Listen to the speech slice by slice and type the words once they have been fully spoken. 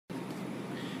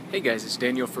Hey guys, it's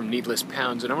Daniel from Needless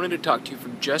Pounds, and I wanted to talk to you for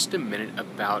just a minute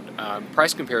about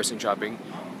price comparison shopping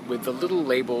with the little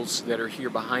labels that are here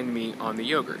behind me on the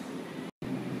yogurt.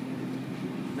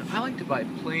 Now, I like to buy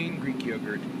plain Greek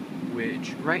yogurt,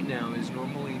 which right now is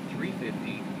normally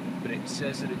 $3.50, but it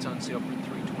says that it's on sale for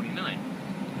 $3.29.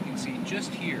 You can see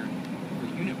just here,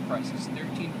 the unit price is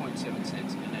 13.7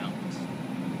 cents an ounce.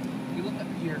 If you look up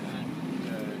here at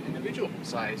the individual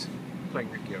size plain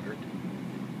Greek yogurt,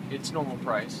 its normal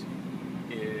price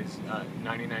is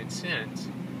 99 cents,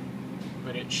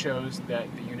 but it shows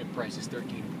that the unit price is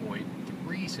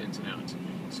 13.3 cents an ounce.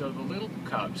 So the little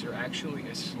cups are actually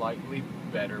a slightly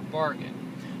better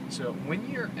bargain. So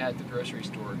when you're at the grocery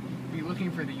store, be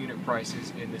looking for the unit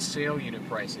prices and the sale unit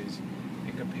prices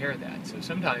and compare that. So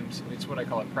sometimes it's what I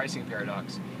call a pricing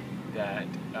paradox, that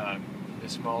the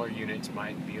smaller units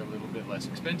might be a little bit less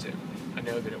expensive. I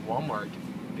know that at Walmart,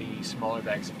 the smaller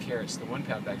bags of carrots, the 1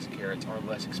 pound bags of carrots, are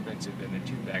less expensive than the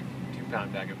 2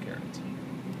 pound bag of carrots.